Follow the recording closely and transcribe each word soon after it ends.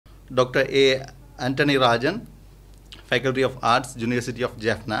Dr. A. Anthony Rajan, Faculty of Arts, University of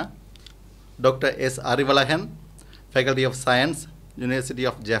Jaffna. Dr. S. Arivalahan, Faculty of Science, University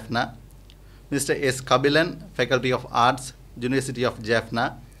of Jaffna. Mr. S. Kabilan, Faculty of Arts, University of Jaffna.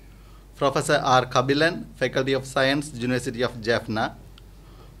 Professor R. Kabilan, Faculty of Science, University of Jaffna.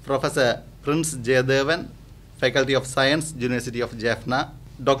 Professor Prince Jayadevan, Faculty of Science, University of Jaffna.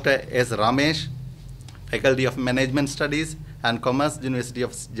 Dr. S. Ramesh, Faculty of Management Studies and Commerce, University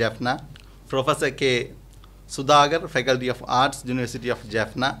of Jaffna. Professor K. Sudhagar, Faculty of Arts, University of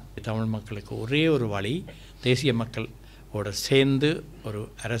Jaffna. Tamil மக்களுக்கு ஒரே ஒரு வழி தேசிய மக்கள் ஓட சேர்ந்து ஒரு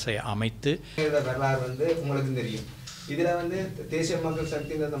அரசை அமைத்து வரலாறு வந்து உங்களுக்கு தெரியும். இதில் வந்து தேசிய மக்கள்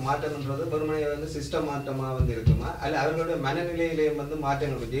சக்திங்கிற மாற்றம்ன்றது வெறுமனையை வந்து சிஸ்டம் மாற்றமாக வந்து இருக்குமா அல்ல அவர்களுடைய மனநிலையிலேயே வந்து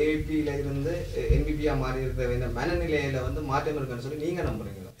மாற்றம் இருக்கும். ஜேபியில் இருந்து என்பிபியாக மாறி இருக்கிற இந்த மனநிலையில் வந்து மாற்றம் இருக்குன்னு சொல்லி நீங்கள்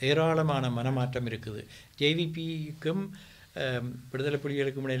நம்புறீங்களா? ஏராளமான மனமாற்றம் இருக்குது. ஜேவிபிக்கும் விடுதலை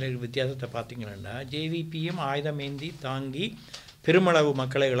புலிகளுக்கும் இடையில வித்தியாசத்தை பார்த்தீங்கன்னா ஜேவிபியும் ஆயுதம் ஏந்தி தாங்கி பெருமளவு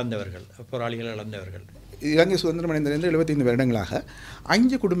மக்களை இழந்தவர்கள், போராளிகளை இழந்தவர்கள். இலங்கை சுதந்திரம் அடைந்திருந்து 75 வருடங்களாக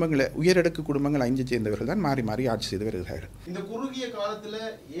 5 குடும்பங்களை உயரடுக்கு குடும்பங்கள் 5 சேர்ந்தவர்கள் தான் மாறி மாறி ஆட்சி செய்து வருகிறார்கள். இந்த குறுகிய காலத்தில்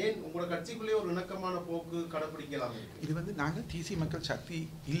ஏன் உங்களோட கட்சிக்குள்ளே ஒரு இணக்கமான போக்கு கடைப்பிடிக்கலாம்? இது வந்து நாங்கள் தேசிய மக்கள் சக்தி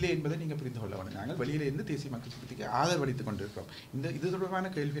இல்லை என்பதை நீங்கள் புரிந்து கொள்ள வேண்டும். நாங்கள் வெளியிலிருந்து தேசிய மக்கள் சக்திக்கு ஆதரவளித்துக் கொண்டிருக்கிறோம். இது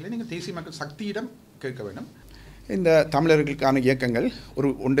தொடர்பான கேள்விகளை நீங்கள் தேசிய மக்கள் சக்தியிடம் கேட்க வேண்டும். இந்த தமிழர்களுக்கான இயக்கங்கள்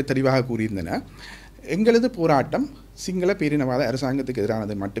ஒன்றை தெளிவாக கூறியிருந்தன. எங்களது போராட்டம் சிங்கள பேரினவாத அரசாங்கத்துக்கு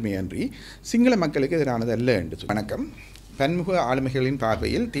எதிரானது மட்டுமே அன்றி சிங்கள மக்களுக்கு எதிரானது அல்ல என்று வணக்கம். பன்முக ஆளுமைகளின்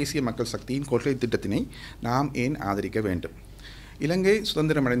பார்வையில் தேசிய மக்கள் சக்தியின் கொள்கை திட்டத்தினை நாம் ஏன் ஆதரிக்க வேண்டும்? இலங்கை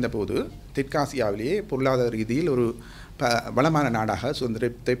சுதந்திரம் அடைந்த போது தெற்காசியாவிலேயே பொருளாதார ரீதியில் ஒரு வளமான நாடாக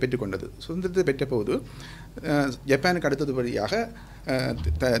சுதந்திரத்தை பெற்றுக்கொண்டது. சுதந்திரத்தை பெற்ற போது ஜப்பானுக்கு அடுத்ததுபடியாக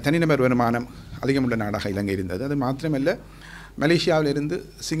தனிநபர் வருமானம் அதிகமுள்ள நாடாக இலங்கை இருந்தது. அது மாத்திரமல்ல, மலேசியாவிலிருந்து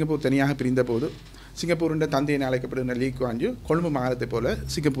சிங்கப்பூர் தனியாக பிரிந்த போது சிங்கப்பூரின் தந்தையை அழைக்கப்படுகிற லீ குவான் யூ கொழும்பு மாகாணத்தை போல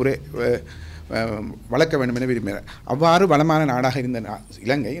சிங்கப்பூரை வளர்க்க வேண்டும் என விரும்பினார். அவ்வாறு வளமான நாடாக இருந்த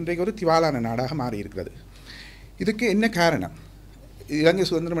இலங்கை இன்றைக்கு ஒரு திவாலான நாடாக மாறியிருக்கிறது. இதுக்கு என்ன காரணம்? இலங்கை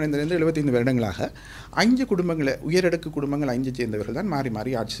சுதந்திரம் அடைந்திருந்து 75 வருடங்களாக 5 குடும்பங்களை உயரடுக்கு குடும்பங்கள் 5 சேர்ந்தவர்கள் தான் மாறி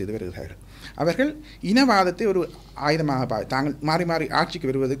மாறி ஆட்சி செய்து வருகிறார்கள். அவர்கள் இனவாதத்தை ஒரு ஆயுதமாக தாங்கள் மாறி மாறி ஆட்சிக்கு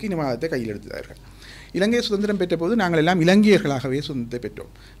வருவதற்கு இனவாதத்தை கையில் எடுத்தார்கள். இலங்கை சுதந்திரம் பெற்ற போது நாங்கள் எல்லாம் இலங்கையர்களாகவே சுதந்திரத்தை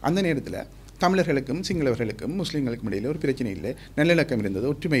பெற்றோம். அந்த நேரத்தில் தமிழர்களுக்கும் சிங்களவர்களுக்கும் முஸ்லீம்களுக்கும் இடையில் ஒரு பிரச்சனை இல்லை, நல்லிணக்கம் இருந்தது,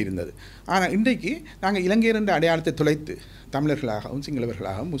 ஒற்றுமை இருந்தது. ஆனால் இன்றைக்கு நாங்கள் இலங்கையர் என்ற அடையாளத்தை தொலைத்து தமிழர்களாகவும்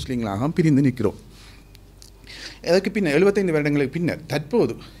சிங்களவர்களாகவும் முஸ்லீம்களாகவும் பிரிந்து நிற்கிறோம். அதற்கு பின்னர் 75 வருடங்களுக்கு பின்னர்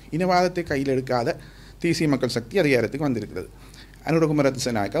தற்போது இனவாதத்தை கையில் எடுக்காத தேசிய மக்கள் சக்தி அதிகாரத்துக்கு வந்திருக்கிறது. அனுர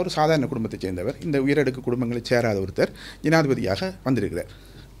திசாநாயக்கா ஒரு சாதாரண குடும்பத்தைச் சேர்ந்தவர், இந்த உயரடுக்கு குடும்பங்களை சேராத ஒருத்தர் ஜனாதிபதியாக வந்திருக்கிறார்.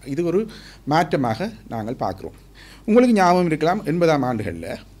 இது ஒரு மாற்றமாக நாங்கள் பார்க்குறோம். உங்களுக்கு ஞாபகம் இருக்கலாம், 80ஆம்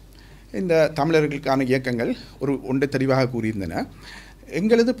ஆண்டுகளில் இந்த தமிழர்களுக்கான இயக்கங்கள் ஒன்றை தெளிவாக கூறியிருந்தன.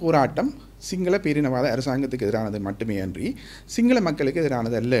 எங்களது போராட்டம் சிங்கள பேரினவாத அரசாங்கத்துக்கு எதிரானது மட்டுமே அன்றி சிங்கள மக்களுக்கு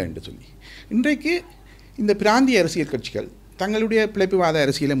எதிரானது அல்ல என்று சொல்லி இன்றைக்கு இந்த பிராந்திய அரசியல் கட்சிகள் தங்களுடைய பிழைப்புவாத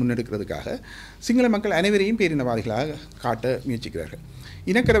அரசியலை முன்னெடுக்கிறதுக்காக சிங்கள மக்கள் அனைவரையும் பேரினவாதிகளாக காட்ட முயற்சிக்கிறார்கள்.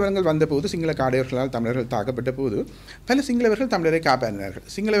 இனக்கலவரங்கள் வந்தபோது சிங்கள காடையர்களால் தமிழர்கள் தாக்கப்பட்ட போது பல சிங்களவர்கள் தமிழரை காப்பாற்றினார்கள்.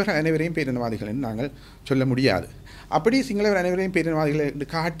 சிங்களவர்கள் அனைவரையும் பேரினவாதிகள் என்று நாங்கள் சொல்ல முடியாது. அப்படி சிங்களவர் அனைவரையும் பேரினவாதிகள் என்று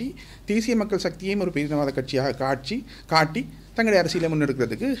காட்டி தேசிய மக்கள் சக்தியையும் ஒரு பேரினவாத கட்சியாக காட்டி தங்களுடைய அரசியலை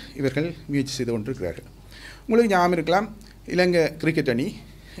முன்னெடுக்கிறதுக்கு இவர்கள் முயற்சி செய்து கொண்டிருக்கிறார்கள். உங்களுக்கு ஞாபகம் இருக்கலாம், இலங்கை கிரிக்கெட் அணி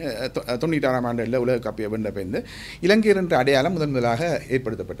 96ஆம் ஆண்டில் உலக கப்பை வென்ற பிறந்து இலங்கையர் என்ற அடையாளம் முதலாக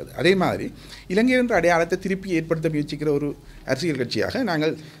ஏற்படுத்தப்பட்டது. அதே மாதிரி இலங்கையர் என்ற அடையாளத்தை திருப்பி ஏற்படுத்த முயற்சிக்கிற ஒரு அரசியல் கட்சியாக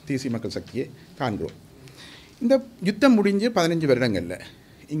நாங்கள் தேசிய மக்கள் சக்தியை காண்கிறோம். இந்த யுத்தம் முடிஞ்சு 15 வருடங்களில்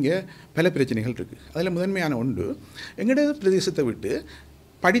இங்கே பல பிரச்சனைகள் இருக்குது. அதில் முதன்மையான ஒன்று, எங்களோட பிரதேசத்தை விட்டு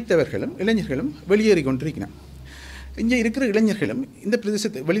படித்தவர்களும் இளைஞர்களும் வெளியேறி கொண்டிருக்கிறான். இங்கே இருக்கிற இளைஞர்களும் இந்த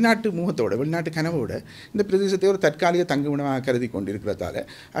பிரதேசத்தை வெளிநாட்டு முகத்தோடு வெளிநாட்டு கனவோடு இந்த பிரதேசத்தை ஒரு தற்காலிக தங்குமிடமாக கருதி கொண்டிருக்கிறதால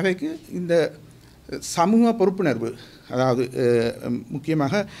அவைக்கு இந்த சமூக பொறுப்புணர்வு, அதாவது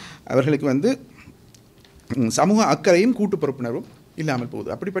முக்கியமாக அவர்களுக்கு சமூக அக்கறையும் கூட்டு பொறுப்புணர்வும் இல்லாமல்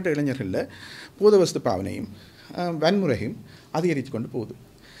போகுது. அப்படிப்பட்ட இளைஞர்களில் போதவஸ்து பாவனையும் வன்முறையும் அதிகரித்து கொண்டு போகுது.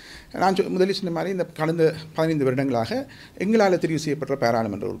 நான் முதலில் சொன்ன மாதிரி இந்த கடந்த 15 வருடங்களாக எங்களால் தெரிவு செய்யப்பட்ட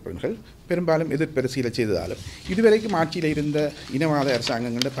பாராளுமன்ற உறுப்பினர்கள் பெரும்பாலும் எதிர்பரிசீலனை செய்ததாலும் இதுவரைக்கும் ஆட்சியில் இருந்த இனவாத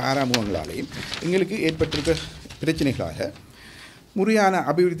அரசாங்கங்களோட பாராமுகங்களாலேயும் எங்களுக்கு ஏற்பட்டிருக்க பிரச்சனைகளாக முறையான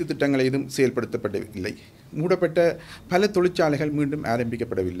அபிவிருத்தி திட்டங்களை எதுவும் செயல்படுத்தப்படவில்லை. மூடப்பட்ட பல தொழிற்சாலைகள் மீண்டும்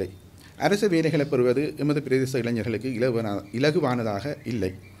ஆரம்பிக்கப்படவில்லை. அரசு வேலைகளை பெறுவது எமது பிரதேச இளைஞர்களுக்கு இலகுவானதாக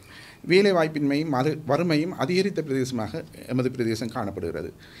இல்லை. வேலைவாய்ப்பின்மையும் வறுமையும் அதிகரித்த பிரதேசமாக எமது பிரதேசம் காணப்படுகிறது.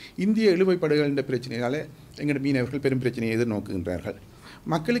 இந்திய இழுவைப்படுகள் என்ற பிரச்சனையால் எங்கள் மீனவர்கள் பெரும் பிரச்சனையை எதிர்நோக்குகின்றார்கள்.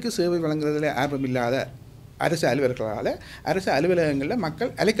 மக்களுக்கு சேவை வழங்குவதில் ஆர்வமில்லாத அரசு அலுவலர்களால் அரசு அலுவலகங்களில்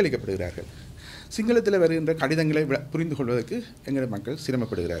மக்கள் அலைக்கழிக்கப்படுகிறார்கள். சிங்களத்தில் வருகின்ற கடிதங்களை புரிந்து கொள்வதற்கு எங்கள் மக்கள்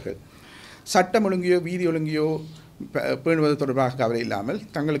சிரமப்படுகிறார்கள். சட்டம் ஒழுங்கியோ வீதி ஒழுங்கியோ பேணுவது தொடர்பாக கவலை இல்லாமல்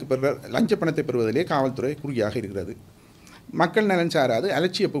தங்களுக்கு பெறுற லஞ்ச பணத்தை பெறுவதிலே காவல்துறை குறியாக இருக்கிறது. மக்கள் நலன் சாராது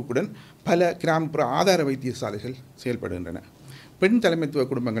அலட்சிய போக்குடன் பல கிராமப்புற ஆதார வைத்தியசாலைகள் செயல்படுகின்றன. பெண் தலைமைத்துவ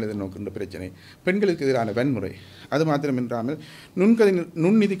குடும்பங்கள் எதிர்நோக்கின்ற பிரச்சனை, பெண்களுக்கு எதிரான வன்முறை, அது மாத்திரமின்றாமல்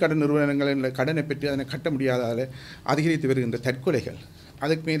நுண்நிதி கடன் நிறுவனங்களின் கடனை பெற்று அதனை கட்ட முடியாதால் அதிகரித்து வருகின்ற தற்கொலைகள்,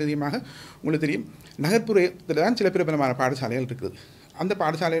 அதுக்கு மேலதிகமாக உங்களுக்கு தெரியும் நகர்ப்புறத்தில் தான் சில பிரபலமான பாடசாலைகள் இருக்குது. அந்த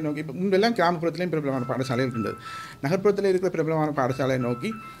பாடசாலையை நோக்கி இப்போ முன்பெல்லாம் கிராமப்புறத்துலேயும் பிரபலமான பாடசாலைகள் இருக்கின்றது. நகர்ப்புறத்தில் இருக்கிற பிரபலமான பாடசாலையை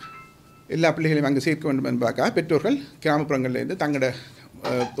நோக்கி எல்லா பிள்ளைகளையும் அங்கே சேர்க்க வேண்டும் என்பதற்காக பெற்றோர்கள் கிராமப்புறங்களிலேருந்து தங்களோட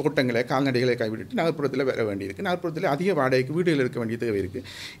தோட்டங்களை கால்நடைகளை கைவிட்டு நகர்ப்புறத்தில் வர வேண்டியிருக்கு. நகர்ப்புறத்தில் அதிக வாடகைக்கு வீடுகள் இருக்க வேண்டிய தேவை இருக்குது.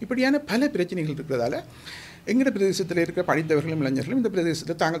 இப்படியான பல பிரச்சனைகள் இருக்கிறதால எங்கள் பிரதேசத்தில் இருக்கிற படித்தவர்களும் இளைஞர்களும் இந்த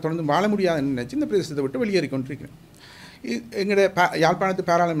பிரதேசத்தை தாங்கள் தொடர்ந்து வாழ முடியாதுன்னு நினச்சி இந்த பிரதேசத்தை விட்டு வெளியேறி கொண்டிருக்கிறோம். எங்களுடைய யாழ்ப்பாணத்து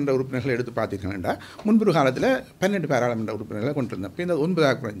பாராளுமன்ற உறுப்பினர்களை எடுத்து பார்த்தீங்கன்னா முன்பொரு காலத்தில் 12 பாராளுமன்ற உறுப்பினர்களை கொண்டிருந்தோம். இப்போ இந்த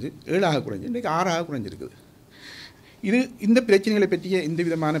 9ஆக குறைஞ்சி 7ஆக குறைஞ்சி இன்றைக்கு 6ஆக குறைஞ்சிருக்குது. இந்த பிரச்சனைகளை பற்றிய எந்த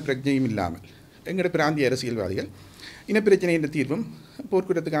விதமான பிரச்சனையும் இல்லாமல் எங்களுடைய பிராந்திய அரசியல்வாதிகள் இனப்பிரச்சனையின் தீர்வும்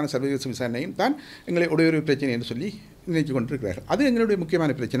போர்க்குற்றத்துக்கான சர்வதேச விசாரணையும் தான் எங்களை ஒரு பிரச்சனை என்று சொல்லி நினைத்து கொண்டிருக்கிறார்கள். அது எங்களுடைய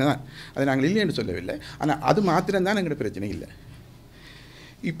முக்கியமான பிரச்சனை தான், அதை நாங்கள் இல்லை என்று சொல்லவில்லை. ஆனால் அது மாத்திரம்தான் எங்களுடைய பிரச்சனை இல்லை.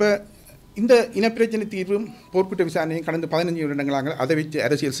 இப்போ இந்த இனப்பிரச்சனை தீர்வும் போர்க்குற்ற விசாரணையும் கடந்த 15 வருடங்களாக அதை வச்சு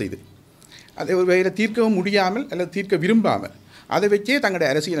அரசியல் செய்து அதை ஒரு வகையில் தீர்க்கவும் முடியாமல் அல்லது தீர்க்க விரும்பாமல் அதை வச்சே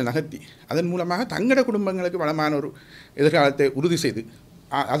தங்களுடைய அரசியலை நகர்த்தி அதன் மூலமாக தங்களோட குடும்பங்களுக்கு வளமான ஒரு எதிர்காலத்தை உறுதி செய்து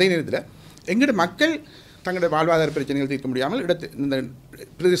அதே நேரத்தில் எங்களோட மக்கள் தங்களுடைய வாழ்வாதார பிரச்சனைகள் தீர்க்க முடியாமல் இந்த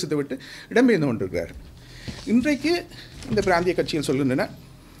பிரதேசத்தை விட்டு இடம்பெயர்ந்து கொண்டிருக்கிறார்கள். இன்றைக்கு இந்த பிராந்திய கட்சிகள் சொல்கின்றன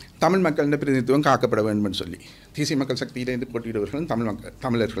தமிழ் மக்களின் பிரதிநிதித்துவம் காக்கப்பட வேண்டும் என்று சொல்லி. தேசிய மக்கள் சக்தியிலிருந்து போட்டியிடுவர்களும்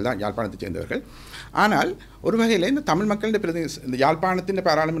தமிழர்கள் தான், யாழ்ப்பாணத்தைச் சேர்ந்தவர்கள். ஆனால் ஒரு வகையில் இந்த தமிழ் மக்களின் இந்த யாழ்ப்பாணத்தின்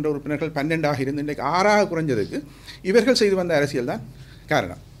பாராளுமன்ற உறுப்பினர்கள் 12ஆக இருந்து இன்றைக்கு 6ஆக குறைஞ்சதுக்கு இவர்கள் செய்து வந்த அரசியல் தான்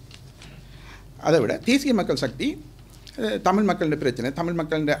காரணம். அதை விட தேசிய மக்கள் சக்தி தமிழ் மக்களின் பிரச்சனை, தமிழ்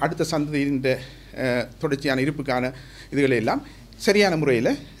மக்களின் அடுத்த சந்ததியின் தொடர்ச்சியான இருப்புக்கான இதுகளை எல்லாம் சரியான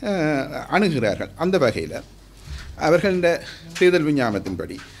முறையில் அணுகுகிறார்கள். அந்த வகையில் அவர்களின் தேர்தல்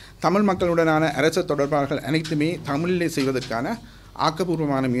விஞ்ஞாபனத்தின்படி தமிழ் மக்களுடனான அரசு தொடர்பாளர்கள் அனைத்துமே தமிழிலே செய்வதற்கான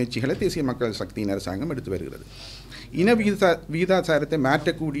ஆக்கப்பூர்வமான முயற்சிகளை தேசிய மக்கள் சக்தியின் அரசாங்கம் எடுத்து வருகிறது. இன விகிதாச்சாரத்தை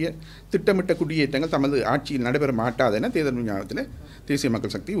மாற்றக்கூடிய திட்டமிட்ட குடியேற்றங்கள் தமது ஆட்சியில் நடைபெற மாட்டாது என தேர்தல் விஞ்ஞாபனத்தில் தேசிய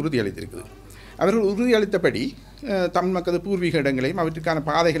மக்கள் சக்தி உறுதியளித்திருக்குது. அவர்கள் உறுதியளித்தபடி தமிழ் மக்கள் பூர்வீக இடங்களையும் அவற்றுக்கான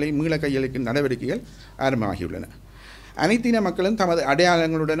பாதைகளையும் மீள கையளிக்கும் நடவடிக்கைகள் ஆரம்பமாகியுள்ளன. அனைத்தின மக்களும் தமது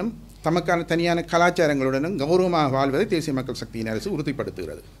அடையாளங்களுடனும் தமக்கான தனியான கலாச்சாரங்களுடனும் கௌரவமாக வாழ்வதை தேசிய மக்கள் சக்தியின் அரசு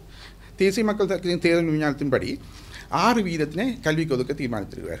உறுதிப்படுத்துகிறது. தேசிய மக்கள் சக்தியின் தேர்தல் விஞ்ஞானத்தின்படி 6% கல்விக்கு ஒதுக்க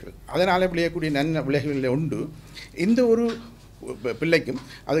தீர்மானித்திருக்கிறார்கள். அதனால் விளையக்கூடிய நன்ன விளைவுகளில் உண்டு எந்த ஒரு பிள்ளைக்கும்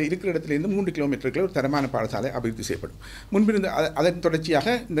அது இருக்கிற இடத்துலேருந்து 3 கிலோமீட்டருக்குள்ள ஒரு தரமான பாடசாலை அபிவிருத்தி செய்யப்படும். முன்பிருந்து அதன்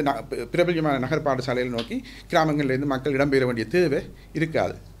தொடர்ச்சியாக இந்த பிரபல்யமான நகர் பாடசாலைகளை நோக்கி கிராமங்களிலிருந்து மக்கள் இடம்பெற வேண்டிய தேவை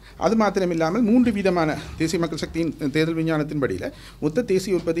இருக்காது. அது மாத்திரமில்லாமல் 3 வீதமான தேசிய மக்கள் சக்தியின் தேர்தல் விஞ்ஞானத்தின்படியில் மொத்த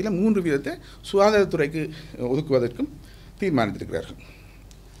தேசிய உற்பத்தியில் 3 வீதத்தை சுகாதாரத்துறைக்கு ஒதுக்குவதற்கும் தீர்மானித்திருக்கிறார்கள்.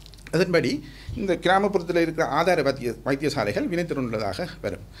 அதன்படி இந்த கிராமப்புறத்தில் இருக்கிற ஆதார வைத்தியசாலைகள் வினைத்திறனுள்ளதாக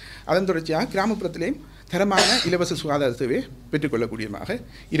வரும். அதன் தொடர்ச்சியாக கிராமப்புறத்திலேயும் தரமான இலவச சுகாதார சேவையை பெற்றுக்கொள்ளக்கூடியதாக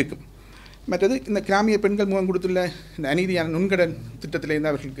இருக்கும். மற்றது இந்த கிராமிய பெண்கள் முகம் கொடுத்துள்ள இந்த அநீதியான நுண்கடன்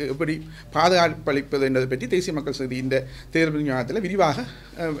திட்டத்திலிருந்து அவர்களுக்கு எப்படி பாதுகாப்பளிப்பது என்பதை பற்றி தேசிய மக்கள் சக்தி இந்த தேர்தல் விஞ்ஞானத்தில் விரிவாக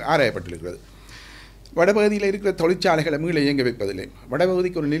ஆராயப்பட்டிருக்கிறது. வடபகுதியில் இருக்கிற தொழிற்சாலைகளை மீள இயங்க வைப்பதில்லை,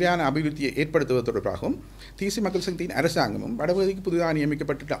 வடபகுதிக்கு ஒரு நிலையான அபிவிருத்தியை ஏற்படுத்துவது தொடர்பாகவும் தேசிய மக்கள் சக்தியின் அரசாங்கமும் வடபகுதிக்கு புதிதாக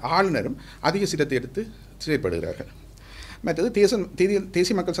நியமிக்கப்பட்டுள்ள ஆளுநரும் அதிக சிரத்தை எடுத்து செயற்படுகிறார்கள். மற்றது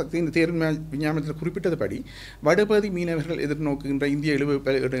தேசிய மக்கள் சக்தியின் தேர்தல் விஞ்ஞானத்தில் குறிப்பிட்டதுபடி வடபகுதி மீனவர்கள் எதிர்நோக்குகின்ற இந்திய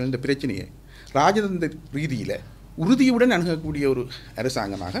இழுவ பிரச்சனையை ராஜதந்திர ரீதியில் உறுதியுடன் அணுகக்கூடிய ஒரு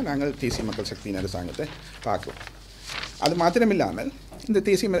அரசாங்கமாக நாங்கள் தேசிய மக்கள் சக்தியின் அரசாங்கத்தை பார்க்கிறோம். அது மாத்திரமில்லாமல் இந்த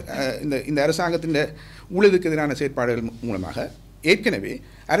இந்த அரசாங்கத்தின் ஊழலுக்கு எதிரான செயற்பாடுகள் மூலமாக ஏற்கனவே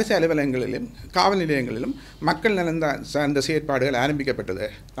அரசு அலுவலகங்களிலும் காவல் நிலையங்களிலும் மக்கள் நலன் சார்ந்த செயற்பாடுகள் ஆரம்பிக்கப்பட்டதை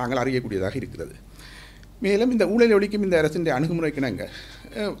நாங்கள் அறியக்கூடியதாக இருக்கிறது. மேலும் இந்த ஊழலை ஒழிக்கும் இந்த அரசின் அணுகுமுறைக்கிணங்க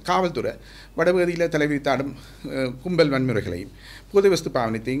காவல்துறை வடபகுதியில் தலைவிரித்தாடும் கும்பல் வன்முறைகளையும் பொது வஸ்து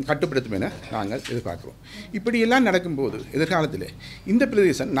பாவனத்தையும் கட்டுப்படுத்தும் என நாங்கள் எதிர்பார்க்கிறோம். இப்படியெல்லாம் நடக்கும்போது எதிர்காலத்தில் இந்த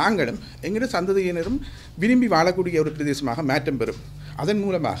பிரதேசம் நாங்களும் எங்களுடைய சந்ததியினரும் விரும்பி வாழக்கூடிய ஒரு பிரதேசமாக மாற்றம் பெறும். அதன்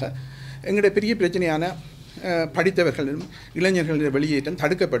மூலமாக எங்களுடைய பெரிய பிரச்சனையான படித்தவர்களும் இளைஞர்களின் வெளியேற்றம்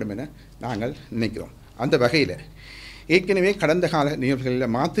தடுக்கப்படும் என நாங்கள் நினைக்கிறோம். அந்த வகையில் ஏற்கனவே கடந்த கால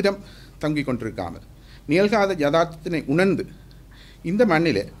நிகழ்வுகளில் மாத்திரம் தங்கிக் கொண்டிருக்காமல் நிகழ்கால யதார்த்தத்தினை உணர்ந்து இந்த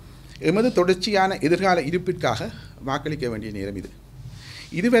மண்ணிலே எமது தொடர்ச்சியான எதிர்கால இருப்பிற்காக வாக்களிக்க வேண்டிய நேரம் இது.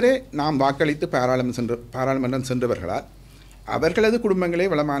 இதுவரை நாம் வாக்களித்து பாராளுமன்றம் சென்றவர்களால் அவர்களது குடும்பங்களே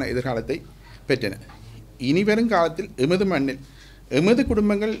வளமான எதிர்காலத்தை பெற்றன. இனி வரும் காலத்தில் எமது மண்ணில் எமது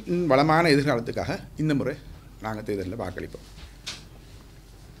குடும்பங்கள் வளமான எதிர்காலத்துக்காக இந்த முறை நாங்கள் தேர்தலில் வாக்களிப்போம்.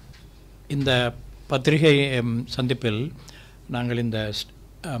 இந்த பத்திரிகை சந்திப்பில் நாங்கள் இந்த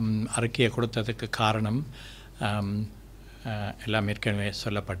அறிக்கையை கொடுத்ததுக்கு காரணம் எல்லாம் ஏற்கனவே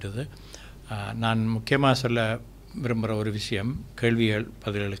சொல்லப்பட்டது. நான் முக்கியமாக சொல்ல விரும்புகிற ஒரு விஷயம், கேள்விகள்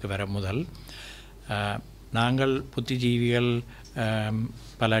பதில்களுக்கு வர முதல் நாங்கள் புத்திஜீவிகள்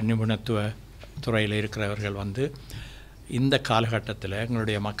பல நிபுணத்துவ துறையில் இருக்கிறவர்கள் இந்த காலகட்டத்தில்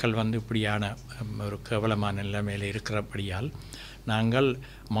எங்களுடைய மக்கள் இப்படியான ஒரு கேவலமான நிலைமையில் இருக்கிறபடியால் நாங்கள்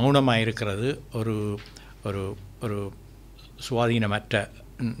மௌனமாக இருக்கிறது ஒரு ஒரு ஒரு சுவாதீனமற்ற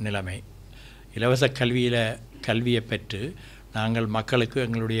நிலைமை. இலவச கல்வியை பெற்று நாங்கள் மக்களுக்கு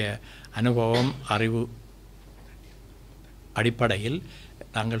எங்களுடைய அனுபவம் அறிவு அடிப்படையில்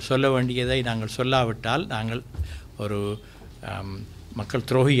நாங்கள் சொல்ல வேண்டியதை நாங்கள் சொல்லாவிட்டால் நாங்கள் ஒரு மக்கள்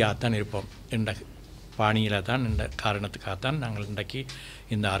துரோகியாகத்தான் இருப்போம் என்ற பாணியில் தான், இந்த காரணத்துக்காகத்தான் நாங்கள் இன்றைக்கு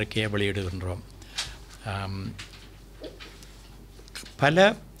இந்த அறிக்கையை வெளியிடுகின்றோம். பல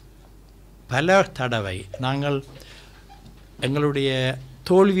பல தடவை நாங்கள் எங்களுடைய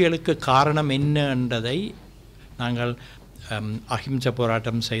தோல்விகளுக்கு காரணம் என்ன என்றதை நாங்கள் அஹிம்சை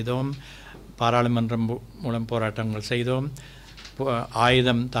போராட்டம் செய்தோம், பாராளுமன்றம் மூலம் போராட்டங்கள் செய்தோம்,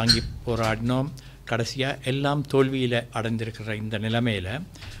 ஆயுதம் தாங்கி போராடினோம். கடைசியாக எல்லாம் தோல்வியில் அடைந்திருக்கிற இந்த நிலைமையில்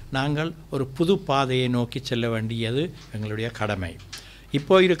நாங்கள் ஒரு புது பாதையை நோக்கி செல்ல வேண்டியது எங்களுடைய கடமை.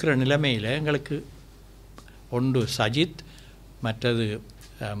 இப்போ இருக்கிற நிலைமையில் எங்களுக்கு ஒன்று சஜித், மற்றது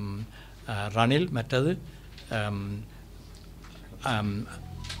ரணில், மற்றது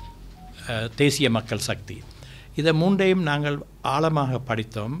தேசிய மக்கள் சக்தி. இதை மூன்றையும் நாங்கள் ஆழமாக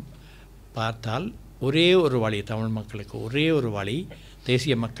படித்தோம். பார்த்தால் ஒரே ஒரு வழி, தமிழ் மக்களுக்கு ஒரே ஒரு வழி,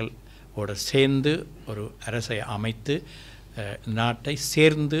 தேசிய மக்களோடு சேர்ந்து ஒரு அரசை அமைத்து நாட்டை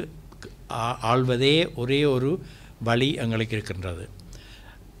சேர்ந்து ஆள்வதே ஒரே ஒரு வழி எங்களுக்கு இருக்கின்றது.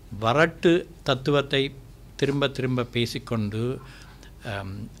 வரட்டு தத்துவத்தை திரும்ப திரும்ப பேசிக்கொண்டு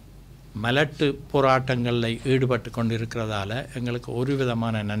மலட்டு போராட்டங்களில் ஈடுபட்டு கொண்டு இருக்கிறதால எங்களுக்கு ஒரு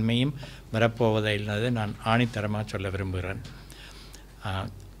விதமான நன்மையும் வரப்போவதை இல்லதை நான் ஆணித்தரமாக சொல்ல விரும்புகிறேன்.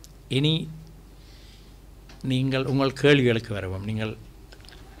 இனி நீங்கள் உங்கள் கேள்விகளுக்கு வருவோம். நீங்கள்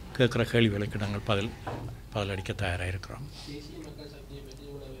கேட்குற கேள்விகளுக்கு நாங்கள் பதிலளிக்க தயாராக இருக்கிறோம். தேசிய மக்கள் சக்தியை பற்றி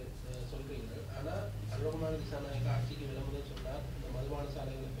சொல்கிறீங்க, ஆனால் அலுவலகமான திசாநாயக ஆட்சிக்கு விளம்பரம் சொன்னார். இந்த மதுபான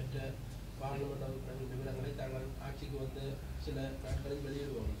சாலைகளை பெற்ற பாராளுமன்ற உறுப்பினர்கள் விவரங்களை தாங்கள் ஆட்சிக்கு சில நாட்களில்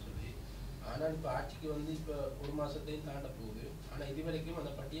வெளியிடுவோம்னு சொல்லி, ஆனால் இப்போ ஆட்சிக்கு இப்போ ஒரு மாதத்தையும் தாண்ட போகுது. ஆனால் இதுவரைக்கும்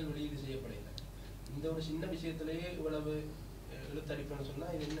அந்த பட்டியல் வெளியீடு செய்யப்படலை. இந்த ஒரு சின்ன விஷயத்திலேயே இவ்வளவு இழுத்தடிப்புன்னு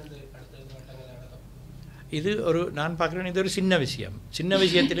சொன்னால் இது என்ன அடுத்த கட்டங்கள் நடக்கும்? இது நான் பார்க்குறேன், இது ஒரு சின்ன விஷயம், சின்ன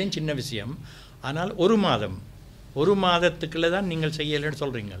விஷயத்திலேயும் சின்ன விஷயம். ஆனால் ஒரு மாதத்துக்குள்ளே தான் நீங்கள் செய்யலைன்னு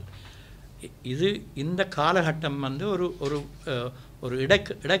சொல்கிறீங்க. இது இந்த காலகட்டம் ஒரு ஒரு ஒரு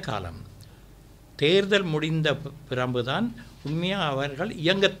இடைக்காலம். தேர்தல் முடிந்த பிறகு தான் உண்மையாக அவர்கள்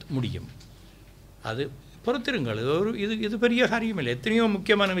இயங்க முடியும். அது பொறுத்திருங்கள். இது பெரிய காரியம் இல்லை. எத்தனையோ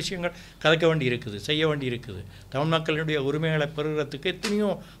முக்கியமான விஷயங்கள் கதைக்க வேண்டி இருக்குது, செய்ய வேண்டி இருக்குது. தமிழ் மக்களுடைய உரிமைகளை பெறுகிறதுக்கு எத்தனையோ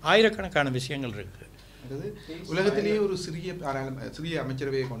ஆயிரக்கணக்கான விஷயங்கள் இருக்குது. உலகத்திலேயே ஒரு சிறிய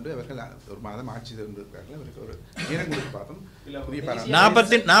அமைச்சரவையை கொண்டு அவர்கள் ஒரு மாதம் ஆட்சி தந்திருக்கிறார்கள். அவருக்கு ஒரு நேரம் கொடுத்து பார்த்தோம்.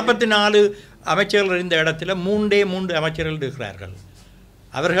 44 அமைச்சர்கள் இருந்த இடத்துல 3 அமைச்சர்கள் இருக்கிறார்கள்.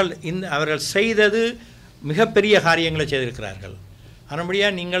 அவர்கள் செய்தது மிகப்பெரிய காரியங்களை செய்திருக்கிறார்கள்.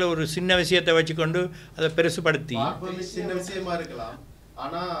 அதன்படியாக நீங்கள் ஒரு சின்ன விஷயத்தை வச்சுக்கொண்டு அதை பெருசுபடுத்தி, சின்ன விஷயமா இருக்கலாம்,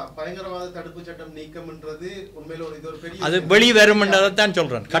 ஆனா பயங்கரவாத தடுப்பு சட்டம் நீக்கம்ன்றது உண்மையில ஒரு பெரிய அது வெளிவரும் என்றதான்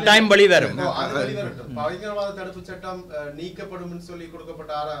சொல்றேன். கட்டாயம் வெளிவரும். பயங்கரவாத தடுப்பு சட்டம் நீக்கப்படும் சொல்லி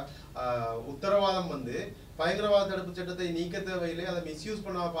கொடுக்கப்பட்ட உத்தரவாதம் பயங்கரவாத தடுப்பு சட்டத்தை நீக்க தேவையில்லை, அதை மிஸ்யூஸ்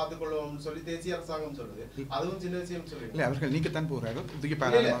பண்ண பார்த்துக்கொள்ளும் சொல்லி தேசிய அரசாங்கம் சொல்லுது. அதுவும் சின்ன விஷயம் சொல்லி அவர்கள் நீக்கத்தான் போகிறார்கள்.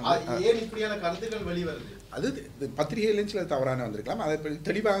 ஏன் இப்படியான கருத்துக்கள் வெளிவருது? அது பத்திரிகையிலும் சில தவறான வந்திருக்கலாம். அதை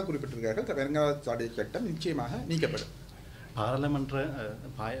தெளிவாக குறிப்பிட்டிருக்கிறார்கள். பயங்கரவாத தடை சட்டம் நிச்சயமாக நீக்கப்படும். பாராளுமன்ற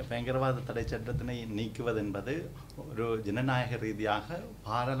பயங்கரவாத தடை சட்டத்தினை நீக்குவது என்பது ஒரு ஜனநாயக ரீதியாக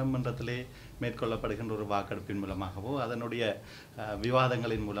பாராளுமன்றத்திலே மேற்கொள்ளப்படுகின்ற ஒரு வாக்கெடுப்பின் மூலமாகவோ அதனுடைய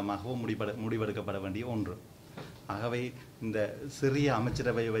விவாதங்களின் மூலமாகவோ முடிவெடுக்கப்பட வேண்டிய ஒன்று. ஆகவே இந்த சிறிய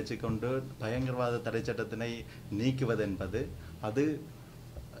அமைச்சரவையை வச்சுக்கொண்டு பயங்கரவாத தடை சட்டத்தினை நீக்குவது என்பது அது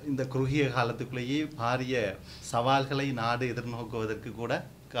இந்த குறுகிய காலத்துக்குள்ளேயே பாரிய சவால்களை நாடு எதிர்நோக்குவதற்கு கூட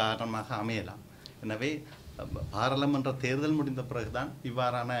காரணமாக அமையலாம். எனவே பாராளுமன்ற தேர்தல் முடிந்த பிறகுதான்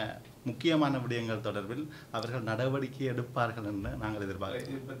இவ்வாறான முக்கியமான விடயங்கள் தொடர்பில் அவர்கள் நடவடிக்கை எடுப்பார்கள் என்று நாங்கள்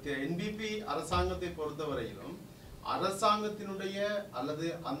எதிர்பார்க்கிறோம். என்பிபி அரசாங்கத்தை பொறுத்தவரையிலும் அரசாங்கத்தினுடைய அல்லது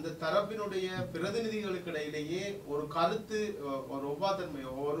அந்த தரப்பினுடைய பிரதிநிதிகளுக்கு இடையிலேயே ஒரு கருத்து, ஒரு ஒவ்வாத்தன்மை,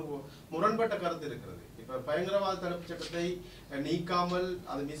 ஒரு முரண்பட்ட கருத்து இருக்கிறது. இப்ப பயங்கரவாத தடுப்பு சட்டத்தை நீக்காமல்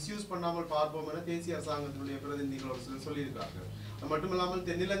அதை மிஸ்யூஸ் பண்ணாமல் பார்ப்போம் என தேசிய அரசாங்கத்தினுடைய பிரதிநிதிகள் ஒரு சிலர் சொல்லியிருக்கார்கள். அது மட்டுமில்லாமல்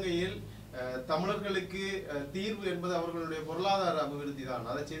தென்னிலங்கையில் தமிழர்களுக்கு தீர்வு என்பது அவர்களுடைய பொருளாதார அபிவிருத்தி தான்,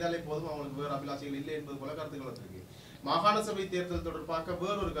 அதை செய்தாலே போதும், அவங்களுக்கு வேறு அபிலாஷைகள் இல்லை என்பது போல கருத்துக்கள் வந்திருக்கு. மாகாண சபை தேர்தல் தொடர்பாக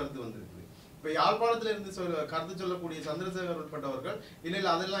வேறொரு கருத்து வந்திருக்கு. இப்ப யாழ்ப்பாணத்துல இருந்து கருத்து சொல்லக்கூடிய சந்திரசேகர் உட்பட்டவர்கள் இல்ல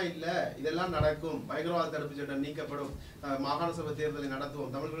அதெல்லாம் இல்ல, இதெல்லாம் நடக்கும், பயங்கரவாத தடுப்பு சட்டம் நீக்கப்படும், மாகாண சபை தேர்தலை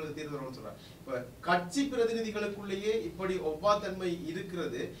நடத்துவோம், தமிழர்களுக்கு தீர்வு வரும்னு சொல்றாங்க. இப்ப கட்சி பிரதிநிதிகளுக்குள்ளேயே இப்படி ஒவ்வாத்தன்மை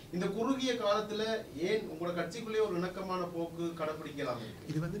இருக்கிறது. இந்த குறுகிய காலத்துல ஏன் உங்களோட கட்சிக்குள்ளேயே ஒரு இணக்கமான போக்கு கடைபிடிக்கலாம்?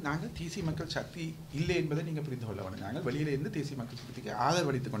 இது நாங்கள் தேசிய மக்கள் சக்தி இல்லை என்பதை நீங்கள் புரிந்து கொள்ள வேண்டும். நாங்கள் வெளியில இருந்து தேசிய மக்கள் சக்திக்கு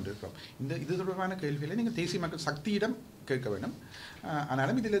ஆதரவளித்துக் கொண்டிருக்கிறோம். இது தொடர்பான கேள்விகளை நீங்கள் தேசிய மக்கள் சக்தியிடம் கேட்க வேண்டும்.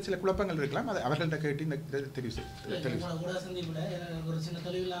 ஆனாலும் இதில் சில குழப்பங்கள் இருக்கலாம், அதை அவர்கள்ட்ட கேட்டு இந்த தெரிவு சந்திப்புல ஒரு சின்ன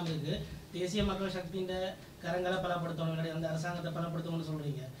தெளிவு இல்லாமல் இருக்கு. தேசிய மக்கள் சக்தியின் கரங்களை பலப்படுத்தணும், அந்த அரசாங்கத்தை பலப்படுத்தணும்னு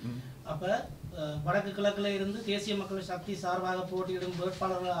சொல்றீங்க. அப்ப வடக்கு கிழக்குல இருந்து தேசிய மக்கள் சக்தி சார்பாக போட்டியிடும்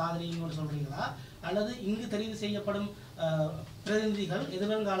வேட்பாளர்களை ஆதரிங்கன்னு சொல்றீங்களா, அல்லது இங்கு தெரிவு செய்யப்படும் பிரதிநிதிகள்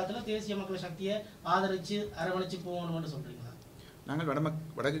எதிர்காலத்தில் தேசிய மக்கள் சக்தியை ஆதரிச்சு அரவணைச்சு போகணும்னு சொல்றீங்களா? நாங்கள்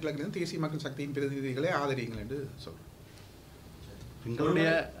வடக்கு கிழக்கிலிருந்து தேசிய மக்கள் சக்தியின் பிரதிநிதிகளை ஆதரிங்கள் என்று சொல்றோம்.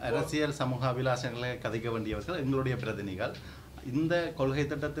 எங்களுடைய அரசியல் சமூக அபிலாஷங்களை கதைக்க வேண்டியவர்கள் எங்களுடைய பிரதிநிதிகள். இந்த கொள்கை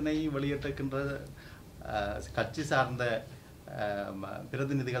திட்டத்தினை வெளியிட்டிருக்கின்ற கட்சி சார்ந்த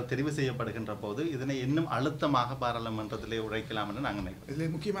பிரதிநிதிகள் தெரிவு செய்யப்படுகின்ற போது இதனை இன்னும் அழுத்தமாக பாராளுமன்றத்திலே உழைக்கலாம் என்று நாங்கள் நினைக்கிறோம்.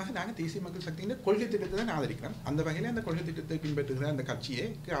 இதில் முக்கியமாக நாங்கள் தேசிய மக்கள் சக்தியின் கொள்கை திட்டத்தை தான் ஆதரிக்கிறோம். அந்த வகையில் அந்த கொள்கை திட்டத்தை பின்பற்றுகிற அந்த கட்சியை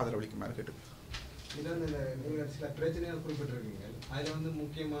ஆதரவளிக்குமாறு கேட்டுக்கிறோம். இதில் நீங்கள் சில பிரச்சனைகள் குறிப்பிட்டிருக்கீங்க. அதில்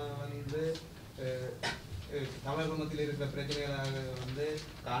முக்கியமாக தமிழக மத்தியில் இருக்கிற பிரச்சனைகளாக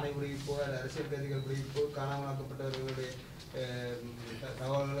காணை விடுவிப்போ, அரசியல் கைதிகள் விடுவிப்போ, காணாமலாக்கப்பட்டவர்களுடைய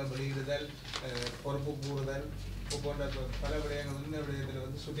தகவல்களை வெளியிடுதல், பொறுப்பு கூறுதல் போன்ற பல விடயங்கள் இந்த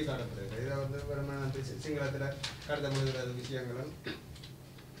விடயத்தில் சுட்டி காட்டப்படுகிறது. இதை வருமான சிங்களத்தில் கடத்தப்படுகிற விஷயங்களும்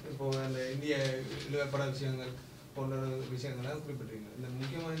இப்போ அந்த இந்திய இழுவப்பட விஷயங்கள் போன்ற விஷயங்களை குறிப்பிட்டிருக்கீங்க. இந்த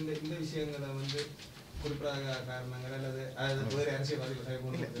முக்கியமான இந்த விஷயங்களை குறிப்பிடாத காரணங்கள் அல்லது வேறு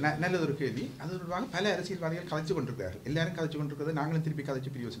அரசியல்வாதிகள் நல்லது ஒரு கேள்வி. அது தொடர்பாக பல அரசியல்வாதிகள் கதைச்சு கொண்டிருக்கிறார்கள். எல்லாரும் கதைச்சு கொண்டிருக்கிறது நாங்களும் திருப்பி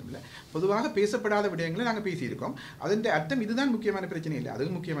கதைச்சு பிரயோசனம் இல்லை. பொதுவாக பேசப்படாத விடயங்களை நாங்கள் பேசியிருக்கோம். அதன் அர்த்தம் இதுதான் முக்கியமான பிரச்சனை இல்லை,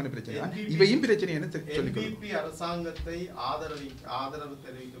 அதுவும் முக்கியமான பிரச்சனை தான், இவையும் பிரச்சனை என்று சொல்லி அரசாங்கத்தை ஆதரவு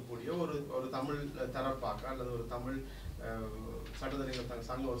தெரிவிக்கக்கூடிய ஒரு தமிழ் தரப்பாக அல்லது ஒரு தமிழ்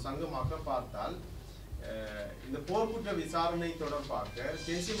சட்டத்தரணிகள் ஒரு சங்கமாக பார்த்தால் இந்த போர்க்குற்ற விசாரணை தொடர்பாக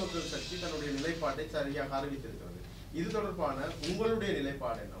தேசிய மக்கள் சக்தி தன்னுடைய நிலைப்பாட்டை சரியாக அறிவித்திருக்கிறது. இது தொடர்பான உங்களுடைய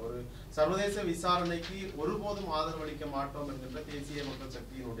நிலைப்பாடு என்ன? ஒரு சர்வதேச விசாரணைக்கு ஒருபோதும் ஆதரவளிக்க மாட்டோம் என்கின்ற தேசிய மக்கள்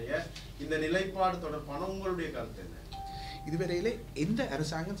சக்தியினுடைய இந்த நிலைப்பாடு தொடர்பான உங்களுடைய கருத்து என்ன? இதுவரையிலே எந்த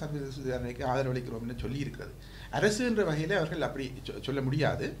அரசாங்கம் சர்வதேச விசாரணைக்கு ஆதரவளிக்கிறோம் என்று சொல்லி இருக்கிறது. அரசு என்ற வகையில் அவர்கள் அப்படி சொல்ல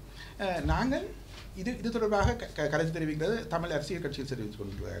முடியாது. நாங்கள் இது தொடர்பாக கருத்து தெரிவிக்கிறது தமிழ் அரசியல் கட்சியில் தெரிவித்து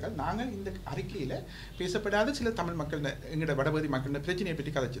கொண்டிருக்கிறார்கள். நாங்கள் இந்த அறிக்கையில் பேசப்படாத சில தமிழ் மக்கள், எங்களோட வடபகுதி மக்கள் பிரச்சனையை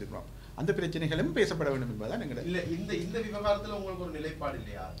பற்றி கதைச்சிருக்கிறோம். அந்த பிரச்சனைகளும் பேசப்பட வேண்டும் என்பதுதான் எங்களோட இல்லை. இந்த விவகாரத்தில் உங்களுக்கு ஒரு நிலைப்பாடு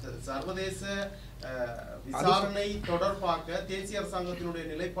இல்லையா? சர்வதேச விசாரணை தொடர்பாக தேசிய அரசாங்கத்தினுடைய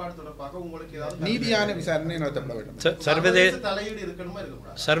நிலைப்பாடு தொடர்பாக உங்களுக்கு ஏதாவது நீதியான விசாரணை நடத்தப்பட வேண்டும். சர்வதேச தலையீடு இருக்கணுமா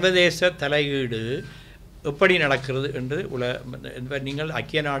இருக்கக்கூடாது? சர்வதேச தலையீடு எப்படி நடக்கிறது என்று நீங்கள்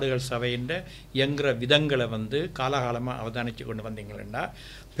ஐக்கிய நாடுகள் சபையின் இயங்குகிற விதங்களை காலகாலமாக அவதானித்து கொண்டு வந்தீங்கன்னா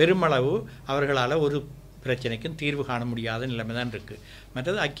பெருமளவு அவர்களால் ஒரு பிரச்சனைக்கும் தீர்வு காண முடியாத நிலைமை தான் இருக்குது.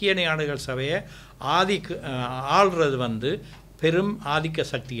 மற்றது ஐக்கிய நாடுகள் சபையை ஆள்றது பெரும் ஆதிக்க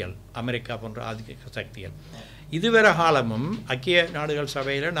சக்திகள், அமெரிக்கா போன்ற ஆதிக்க சக்திகள். இதுவரை காலமும் ஐக்கிய நாடுகள்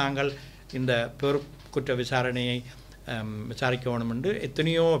சபையில் நாங்கள் இந்த போர்க்குற்ற விசாரணையை விசாரிக்க வேணும் என்று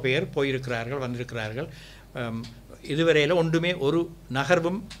எத்தனையோ பேர் போயிருக்கிறார்கள், வந்திருக்கிறார்கள். இதுவரையில் ஒன்றுமே ஒரு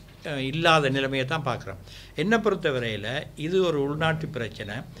நகர்வும் இல்லாத நிலைமையை தான் பார்க்குறோம். என்னை பொறுத்தவரையில் இது ஒரு உள்நாட்டு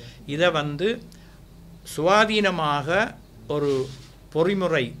பிரச்சனை. இதை சுவாதீனமாக ஒரு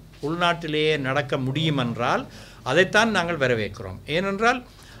பொறிமுறை உள்நாட்டிலேயே நடக்க முடியுமென்றால் அதைத்தான் நாங்கள் வரவேற்கிறோம். ஏனென்றால்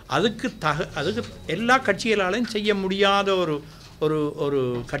அதுக்கு எல்லா கட்சிகளாலும் செய்ய முடியாத ஒரு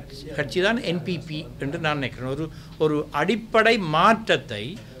கட்சி தான் என்பிபி என்று நான் நினைக்கிறேன். ஒரு அடிப்படை மாற்றத்தை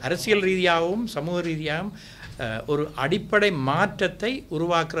அரசியல் ரீதியாகவும் சமூக ரீதியாகவும் ஒரு அடிப்படை மாற்றத்தை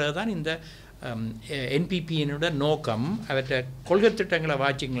உருவாக்குறது தான் இந்த என்பிபியினோட நோக்கம். அவற்றை கொள்கை திட்டங்களை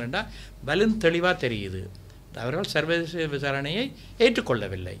வாட்சிங்களா பலன் தெளிவாக தெரியுது. அவர்கள் சர்வதேச விசாரணையை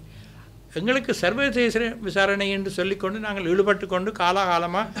ஏற்றுக்கொள்ளவில்லை. எங்களுக்கு சர்வதேச விசாரணை என்று சொல்லிக்கொண்டு நாங்கள் ஈடுபட்டு கொண்டு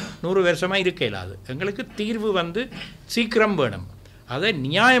காலாகாலமாக 100 வருஷமாக இருக்க இயலாது. எங்களுக்கு தீர்வு சீக்கிரம் வேணும். அதை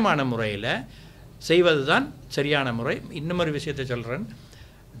நியாயமான முறையில் செய்வது தான் சரியான முறை. இன்னும் விஷயத்தை சொல்கிறேன்,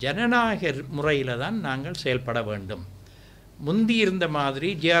 ஜனநாயக முறையில் தான் நாங்கள் செயல்பட வேண்டும். முந்தி இருந்த மாதிரி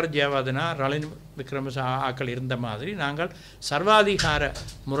ஜேஆர் ஜெயவர்தனா ரணில் விக்ரமசிங்க ஆக்கள் இருந்த மாதிரி நாங்கள் சர்வாதிகார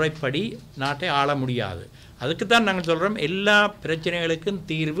முறைப்படி நாட்டை ஆள முடியாது. அதுக்கு தான் நாங்கள் சொல்கிறோம், எல்லா பிரச்சனைகளுக்கும்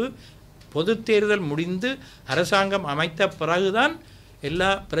தீர்வு பொது தேர்தல் முடிந்து அரசாங்கம் அமைத்த பிறகுதான்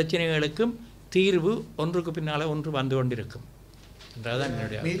எல்லா பிரச்சனைகளுக்கும் தீர்வு ஒன்றுக்கு பின்னால் ஒன்று வந்து கொண்டிருக்கும் என்றதான்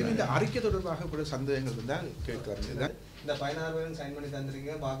என்னுடைய. மேலும் இந்த அறிக்கை தொடர்பாக கூட சந்தேகங்கள் இருந்தால் கேட்கிறாங்க. இந்த 16 பேரும் சைன் பண்ணி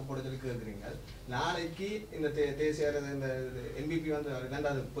தந்துறீங்க, வாக்கு போட சொல்லி கேட்குறீங்க. நாளைக்கு இந்த தேசிய இந்த என்பிபி வந்து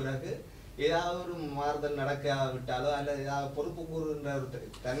இரண்டாவது பிறகு ஏதாவது ஒரு மாறுதல் நடக்காவிட்டாலோ அல்லது ஏதாவது பொறுப்பு கூறுன்ற ஒரு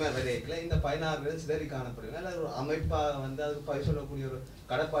தன்மை வரையில இந்த 16 பேரும் சிதறி காணப்படுவீங்க, அல்லது ஒரு அமைப்பாக அதுக்கு பயிர் சொல்லக்கூடிய ஒரு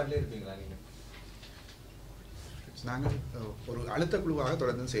கடப்பாட்டிலே இருப்பீங்களா நீங்கள்? நாங்கள் ஒரு அழுத்த குழுவாக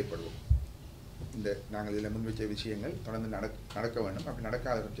தொடர்ந்து செயற்படுவோம். இந்த நாங்கள் இதில் முன்வைச்ச விஷயங்கள் தொடர்ந்து நடக்க வேண்டும். அப்படி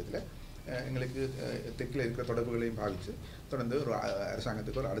நடக்காத பட்சத்தில் எங்களுக்கு தெற்கில் இருக்கிற தொடர்புகளையும் பாவித்து தொடர்ந்து ஒரு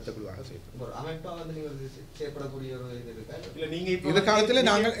அரசாங்கத்துக்கு ஒரு அடுத்த குழுவாக செயல்படும். ஒரு அமைப்பாக வந்து நீங்கள் செயல்படக்கூடிய ஒரு இது இருக்கா? இல்லை, நீங்கள் எதிர்காலத்தில்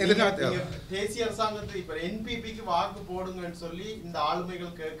நாங்கள் தேசிய அரசாங்கத்தை இப்போ என்பிபிக்கு வாக்கு போடுங்கன்னு சொல்லி இந்த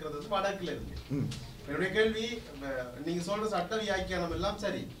ஆளுமைகள் கேட்கறது வடக்குல இருக்கு. என்னுடைய கேள்வி, நீங்க சொல்ற சட்ட வியாக்கியானம் எல்லாம்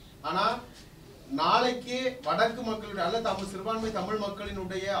சரி, ஆனா நாளைக்கு வடக்கு மக்களுடைய அல்ல சிறுபான்மை தமிழ்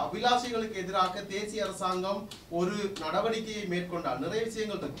மக்களினுடைய அபிலாஷைகளுக்கு எதிராக தேசிய அரசாங்கம் ஒரு நடவடிக்கையை மேற்கொண்டால் நிறைய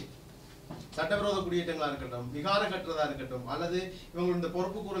விஷயங்கள் இருக்கு. சட்டவிரோத குடியேற்றங்களா இருக்கட்டும், விகார கட்டுறதா இருக்கட்டும், அல்லது இவங்க இந்த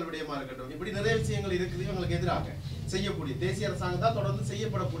பொறுப்பு கூறல் விடயமா இருக்கட்டும், இப்படி நிறைய விஷயங்கள் இருக்குது. இவங்களுக்கு எதிராக செய்யக்கூடிய தேசிய அரசாங்கம் தான் தொடர்ந்து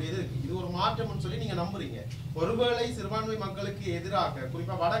செய்யப்படக்கூடியது இருக்கு. இது ஒரு மாற்றம்னு சொல்லி நீங்க நம்புறீங்க. ஒருவேளை சிறுபான்மை மக்களுக்கு எதிராக,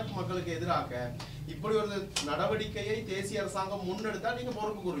 குறிப்பா வடக்கு மக்களுக்கு எதிராக இப்படி ஒரு நடவடிக்கையை தேசிய அரசாங்கம் முன்னெடுத்தா நீங்க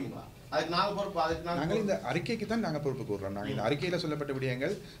பொறுப்பு கூறுவீங்களா? அதுக்கு நாங்கள் பொறுப்பு. அதுக்கு நாங்கள் இந்த அறிக்கைக்கு தான் நாங்கள் பொறுப்பு கூறுறோம். நாங்கள் இந்த அறிக்கையில் சொல்லப்பட்ட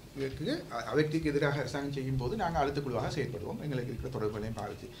விடயங்கள் அவற்றுக்கு எதிராக அரசாங்கம் செய்யும் போது நாங்கள் அழுத்த குழுவாக செயல்படுவோம். எங்களுக்கு இருக்கிற தொடர்புகளையும்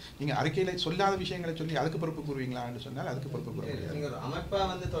பாதித்து நீங்கள் அறிக்கையில் சொல்லாத விஷயங்களை சொல்லி அதுக்கு பொறுப்பு கூறுவீங்களா என்று சொன்னால் அதுக்கு பொறுப்பு கூற முடியாது.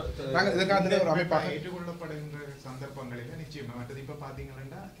 நாங்கள் எதிர்காலத்தில் ஒரு அமைப்பாக ஏற்றுக்கொள்ளப்படுகின்ற சந்தர்ப்பங்களில் நிச்சயமாக மற்றது. இப்போ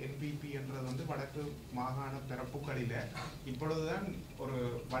பார்த்தீங்கன்னா என்பிபி என்றது வந்து வடக்கு மாகாண பிறப்புகளில் இப்பொழுதுதான் ஒரு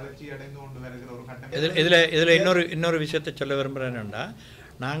வளர்ச்சி அடைந்து கொண்டு வருகிற ஒரு கட்டம். இதில் இன்னொரு விஷயத்தை சொல்ல விரும்புகிறேன்னா,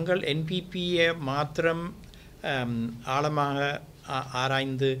 நாங்கள் என்பிபியை மாத்திரம் ஆழமாக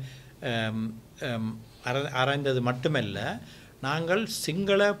ஆராய்ந்தது மட்டுமல்ல, நாங்கள்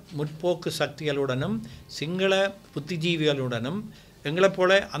சிங்கள முற்போக்கு சக்திகளுடனும் சிங்கள புத்திஜீவிகளுடனும் எங்களைப்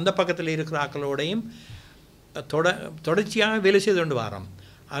போல அந்த பக்கத்தில் இருக்கிற ஆக்களோடையும் தொடர்ச்சியாக வேலை செய்து கொண்டு வரோம்.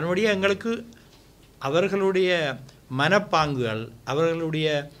 அதனுடைய எங்களுக்கு அவர்களுடைய மனப்பாங்குகள், அவர்களுடைய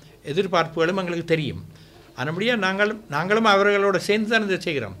எதிர்பார்ப்புகளும் எங்களுக்கு தெரியும். அதனுடைய நாங்களும் அவர்களோட சேர்ந்து தான் இதை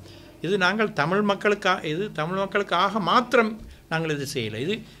செய்கிறோம். இது நாங்கள் தமிழ் மக்களுக்காக மாத்திரம் நாங்கள் இது செய்யலை.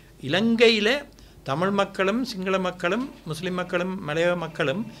 இது இலங்கையில் தமிழ் மக்களும் சிங்கள மக்களும் முஸ்லீம் மக்களும் மலையாள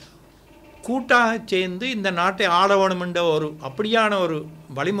மக்களும் கூட்டாக சேர்ந்து இந்த நாட்டை ஆள வேணுமென்ற அப்படியான ஒரு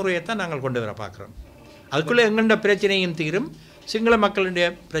வழிமுறையைத்தான் நாங்கள் கொண்டு வர பார்க்குறோம். அதுக்குள்ளே எங்களோட பிரச்சனையும் தீரும், சிங்கள மக்களுடைய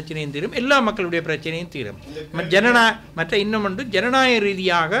பிரச்சனையும் தீரும், எல்லா மக்களுடைய பிரச்சனையும் தீரும். மற்ற இன்னும் ஒன்று, ஜனநாயக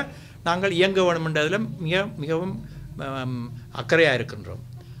ரீதியாக நாங்கள் இயங்க வேணுமென்றதில் மிகவும் அக்கறையாக இருக்கின்றோம்.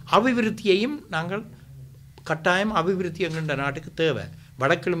 அபிவிருத்தியையும் நாங்கள் கட்டாயம் அபிவிருத்தி என்கின்ற நாட்டுக்கு தேவை.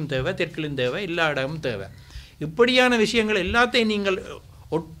 வடக்கிலும் தேவை, தெற்கிலும் தேவை, எல்லா இடமும் தேவை. இப்படியான விஷயங்கள் எல்லாத்தையும் நீங்கள்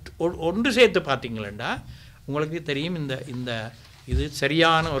ஒன்று சேர்த்து பார்த்தீங்களா உங்களுக்கு தெரியும், இது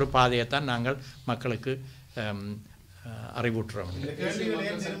சரியான ஒரு பாதையைத்தான் நாங்கள் மக்களுக்கு அறிவுறுத்துறோம்.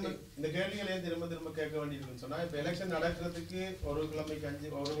 இந்த கேள்விகளே திரும்ப திரும்ப கேட்க வேண்டியிருக்குன்னு சொன்னா, இப்போ எலெக்ஷன் நடக்கிறதுக்கு ஒரு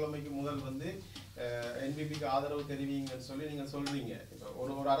கிழமைக்கு முதல் வந்து என்பிபிக்கு ஆதரவு தெரிவிங்கன்னு சொல்லி நீங்க சொல்றீங்க. இப்போ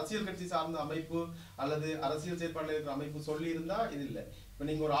ஒரு அரசியல் கட்சி சார்ந்த அமைப்பு அல்லது அரசியல் செயற்பாட்டில் இருக்கிற அமைப்பு சொல்லி இருந்தா இது இல்லை. இப்போ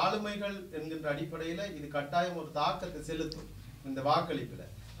நீங்க ஒரு ஆளுமைகள் என்கின்ற அடிப்படையில இது கட்டாயம் ஒரு தாக்கத்தை செலுத்தும் இந்த வாக்களிப்புல.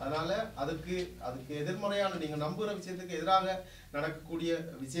 அதனால அதுக்கு எதிர்மறையான நீங்க நம்புற விஷயத்துக்கு எதிராக நடக்கக்கூடிய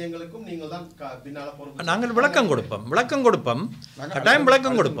விஷயங்களுக்கும் நீங்கள் தான் பின்னால பொறுப்பு. நாங்கள் விளக்கம் கொடுப்போம், கட்டாயம்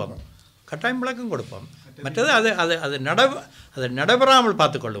விளக்கம் கொடுப்போம். மற்றது அது நடைபெறாமல்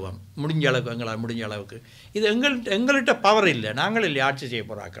பார்த்துக்கொள்ளுவோம் முடிஞ்ச அளவுக்கு, எங்களால் முடிஞ்ச அளவுக்கு. இது எங்கள்கிட்ட பவர் இல்லை, நாங்கள் இல்லை ஆட்சி செய்ய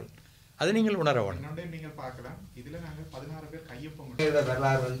போகிறாக்கள். அது நீங்கள் உணர வேணும். நீங்கள் பார்க்கலாம், இதில் நாங்கள் 16 பேர் கையொப்பம்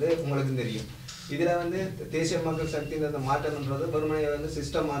வரலாறு வந்து உங்களுக்கு தெரியும். இதில் வந்து தேசிய மக்கள் சக்தின்ற மாற்றம்ன்றது வெறுமனையை வந்து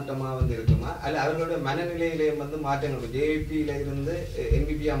சிஸ்டம் மாற்றமாக வந்து இருக்குமா, அல்ல அவர்களுடைய மனநிலையிலேயும் வந்து மாற்றங்கள் ஜேவிபியில இருந்து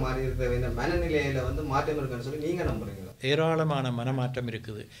என்பிபியா மாறி இருக்கிற இந்த மனநிலையில வந்து மாற்றம் இருக்குன்னு சொல்லி நீங்கள் நம்புறீங்களா? ஏராளமான மனமாற்றம்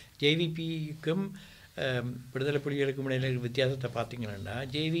இருக்குது. ஜேவிபிக்கும் விடுதலை புலிகளுக்கும் இடையில வித்தியாசத்தை பார்த்தீங்கன்னா,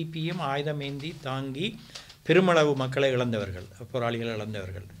 ஜேவிபியும் ஆயுதமேந்தி தாங்கி பெருமளவு மக்களை இழந்தவர்கள், போராளிகள்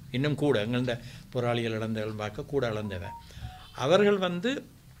இழந்தவர்கள், இன்னும் கூட எங்கள்ட போராளிகள் இழந்தவர்கள் பார்க்க கூட இழந்தவன். அவர்கள் வந்து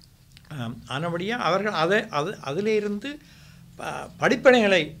ஆனபடியாக அவர்கள் அதிலிருந்து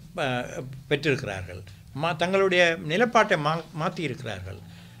படிப்பனைகளை பெற்றிருக்கிறார்கள், தங்களுடைய நிலப்பாட்டை மாற்றியிருக்கிறார்கள்,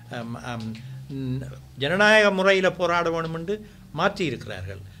 ஜனநாயக முறையில் போராட வேண்டும் என்று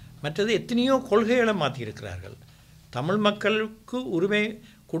மாற்றியிருக்கிறார்கள். மற்றது எத்தனையோ கொள்கைகளை மாற்றியிருக்கிறார்கள். தமிழ் மக்களுக்கு உரிமை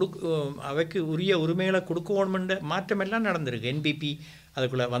அவைக்கு உரிய உரிமைகளை கொடுக்கணுமென்ற மாற்றமெல்லாம் நடந்திருக்கு. என்பிபி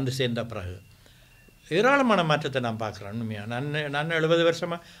அதுக்குள்ளே வந்து சேர்ந்த பிறகு ஏராளமான மாற்றத்தை நான் பார்க்குறேன். உண்மையாக நான் 70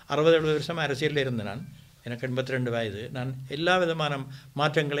 வருஷமாக 60-70 வருஷமாக அரசியலில் இருந்தேன். நான் எனக்கு 82 வயது. நான் எல்லா விதமான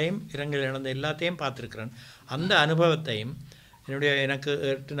மாற்றங்களையும் இறங்கில் நடந்த எல்லாத்தையும் பார்த்துருக்கிறேன். அந்த அனுபவத்தையும் எனக்கு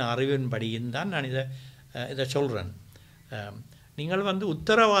எட்டின அறிவின்படியும் தான் நான் இதை சொல்கிறேன். நீங்கள் வந்து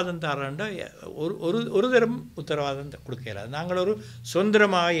உத்தரவாதம் தரேன்டா ஒரு தரம் உத்தரவாதம் கொடுக்கல. நாங்கள் ஒரு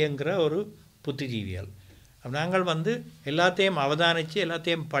சுதந்திரமாக இயங்குகிற ஒரு புத்திஜீவிகள். நாங்கள் வந்து எல்லாத்தையும் அவதானித்து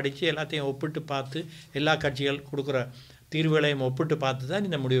எல்லாத்தையும் படித்து எல்லாத்தையும் ஒப்பிட்டு பார்த்து எல்லா கட்சிகள் கொடுக்குற தீர்வுகளையும் ஒப்பிட்டு பார்த்து தான்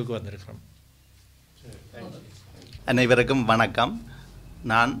இந்த முடிவுக்கு வந்திருக்கிறோம். அனைவருக்கும் வணக்கம்.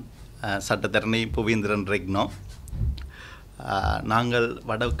 நான் சட்டத்தரணி புவீந்திரன் ரெக்னோ. நாங்கள்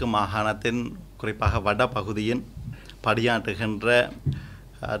வடக்கு மாகாணத்தின் குறிப்பாக வட பகுதியின் பணியாற்றுகின்ற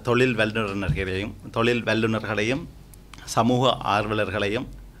தொழில் வல்லுநர்களையும் சமூக ஆர்வலர்களையும்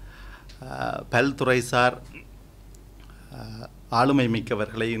பல்துறைசார் ஆளுமை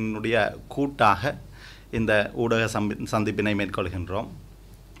மிக்கவர்களினுடைய கூட்டாக இந்த ஊடக சந்திப்பினை மேற்கொள்கின்றோம்.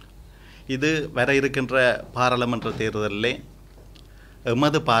 இது வர இருக்கின்ற பாராளுமன்ற தேர்தலிலே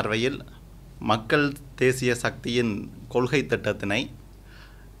எமது பார்வையில் மக்கள் தேசிய சக்தியின் கொள்கை திட்டத்தினை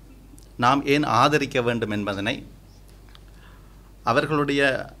நாம் ஏன் ஆதரிக்க வேண்டும் என்பதனை அவர்களுடைய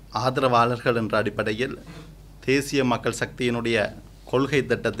ஆதரவாளர்கள் என்ற அடிப்படையில் தேசிய மக்கள் சக்தியினுடைய கொள்கை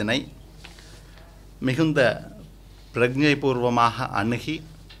திட்டத்தினை மிகுந்த பிரஜைபூர்வமாக அணுகி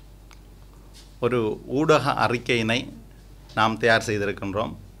ஒரு ஊடக அறிக்கையினை நாம் தயார்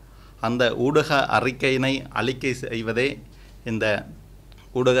செய்திருக்கின்றோம். அந்த ஊடக அறிக்கையினை அளிக்கை செய்வதே இந்த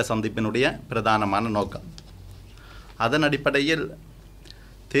ஊடக சந்திப்பினுடைய பிரதானமான நோக்கம். அதன் அடிப்படையில்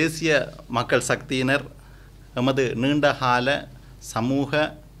தேசிய மக்கள் சக்தியினர் எமது நீண்டகால சமூக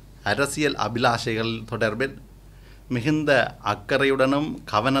அரசியல் அபிலாஷைகள் தொடர்பில் மிகுந்த அக்கறையுடனும்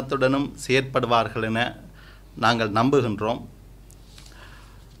கவனத்துடனும் செயற்படுவார்கள் என நாங்கள் நம்புகின்றோம்.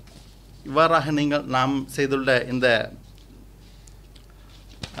 இவ்வாறாக நாம் செய்துள்ள இந்த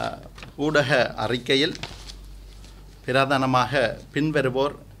ஊடக அறிக்கையில் பிரதானமாக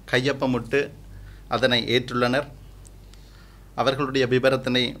பின்வருவோர் கையொப்பமிட்டு அதனை ஏற்றுள்ளனர். அவர்களுடைய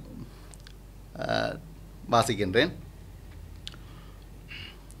விபரத்தினை வாசிக்கின்றேன்.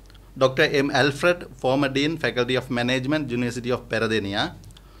 Dr. M. Alfred, former Dean, Faculty of Management, University of Peradeniya.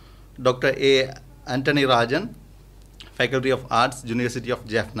 Dr. A. Anthony Rajan, Faculty of Arts, University of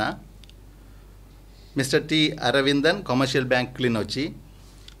Jaffna. Mr. T. Aravindan, Commercial Bank, Klinochi.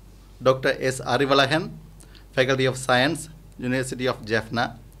 Dr. S. Arivalahan, Faculty of Science, University of Jaffna.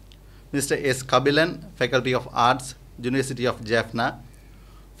 Mr. S. Kabilan, Faculty of Arts, University of Jaffna.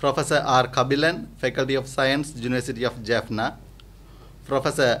 Professor R. Kabilan, Faculty of Science, University of Jaffna.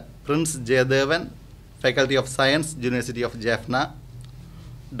 Professor Prince Jayadevan, Faculty of Science, University of Jaffna.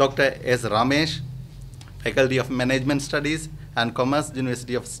 Dr. S. Ramesh, Faculty of Management Studies and Commerce,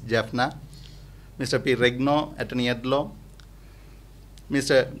 University of Jaffna. Mr. P. Regno, Attorney at Law.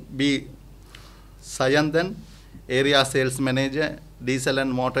 Mr. B. Sayandan, Area Sales Manager, Diesel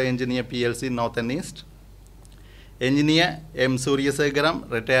and Motor Engineer PLC, North and East. Engineer M. Suryasegaram,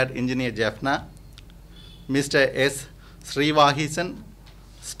 Retired Engineer, Jaffna. Mr. S. Srivahisan,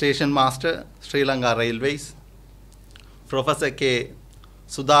 Station Master, Sri Lanka Railways. Professor K.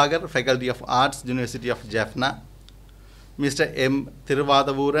 Sudhagar, Faculty of Arts, University of Jaffna. Mr. M.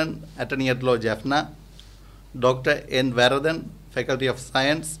 Thiruvadavuran, Attorney at Law, Jaffna. Dr. N. Varadan, Faculty of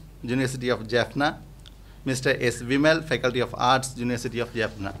Science, University of Jaffna. Mr. S. Vimal, Faculty of Arts, University of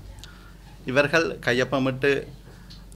Jaffna. இவர்கள் கையொப்பமிட்டு